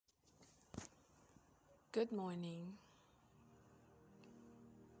Good morning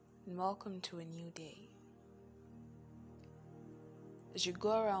and welcome to a new day. As you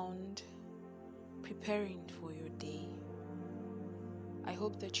go around preparing for your day, I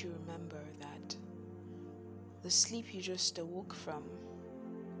hope that you remember that the sleep you just awoke from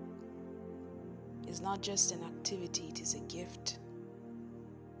is not just an activity, it is a gift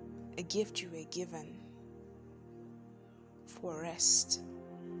you were given for rest.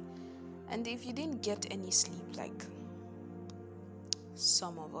 And if you didn't get any sleep, like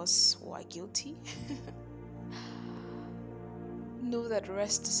some of us who are guilty, know that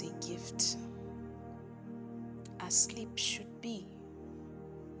rest is a gift, as sleep should be.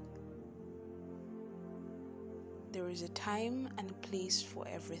 There is a time and a place for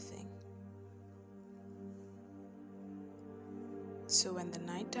everything. So when the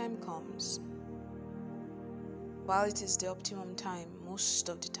nighttime comes, while it is the optimum time, most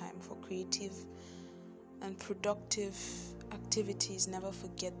of the time, for creative and productive activities, never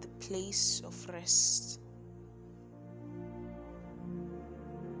forget the place of rest.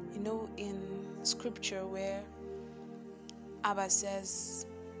 You know, in scripture where Abba says,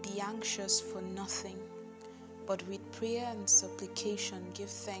 "Be anxious for nothing, but with prayer and supplication give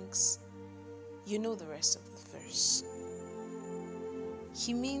thanks," you know the rest of the verse.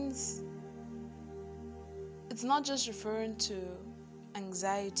 He means it's not just referring to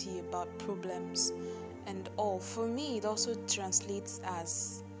anxiety about problems and all. For me, it also translates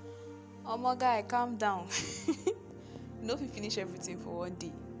as, "Oh my guy, calm down." No, if you finish everything for one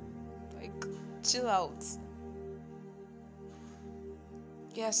day, like, chill out.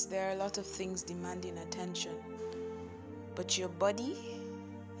 Yes, there are a lot of things demanding attention, but your body,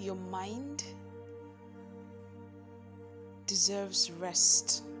 your mind deserves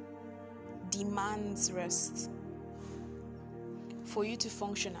rest, demands rest. For you to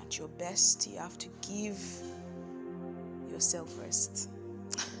function at your best, you have to give yourself rest.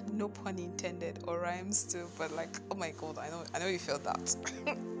 No pun intended, or rhymes too, but like, oh my god, I know you felt that.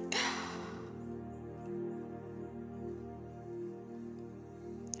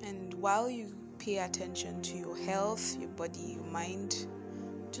 And while you pay attention to your health, your body, your mind,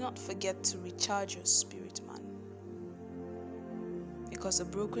 do not forget to recharge your spirit, man. Because a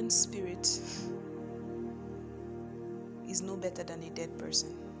broken spirit is no better than a dead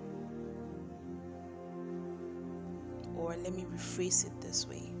person. Or let me rephrase it this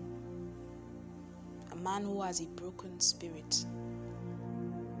way. A man who has a broken spirit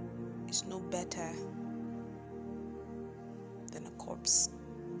is no better than a corpse.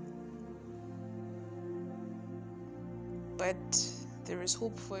 But there is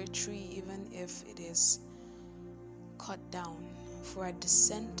hope for a tree even if it is cut down, for at the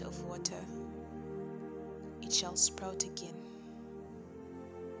scent of water it shall sprout again.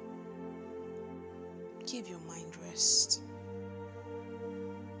 Give your mind rest.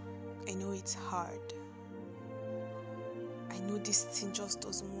 I know it's hard. I know this thing just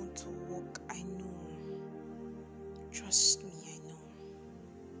doesn't want to work. I know. Trust me, I know.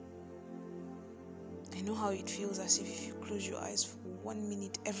 I know how it feels, as if you close your eyes for 1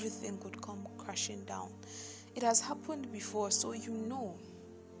 minute, everything could come crashing down. It has happened before, so you know.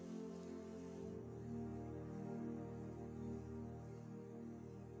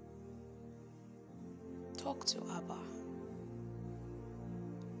 Talk to Abba.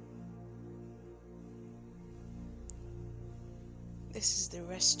 This is the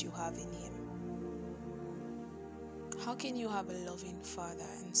rest you have in Him. How can you have a loving Father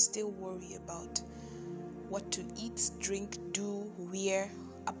and still worry about what to eat, drink, do, wear,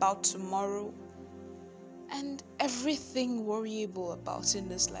 about tomorrow, and everything worryable about in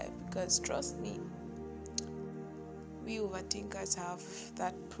this life? Because trust me, we overthinkers have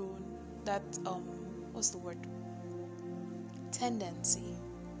that tendency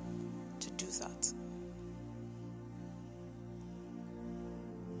to do that.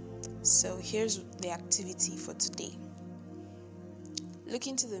 So here's the activity for today. Look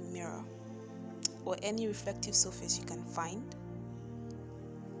into the mirror or any reflective surface you can find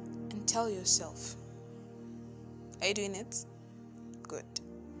and tell yourself, are you doing it? Good.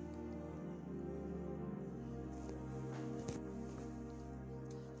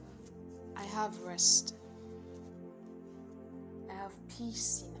 I have rest. I have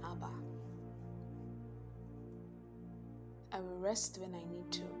peace in Abba. I will rest when I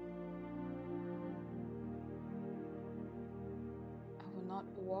need to. I will not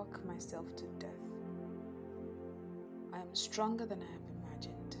work myself to death. I am stronger than I have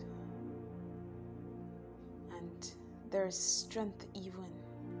imagined. And there is strength even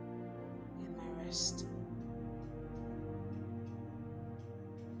in my rest.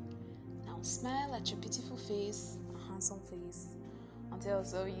 Now Smile at your beautiful face, handsome face, and tell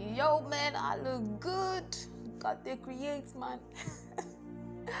yourself, yo man, I look good. God, they create, man.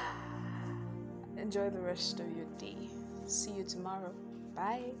 Enjoy the rest of your day. See you tomorrow.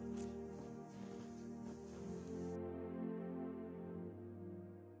 Bye.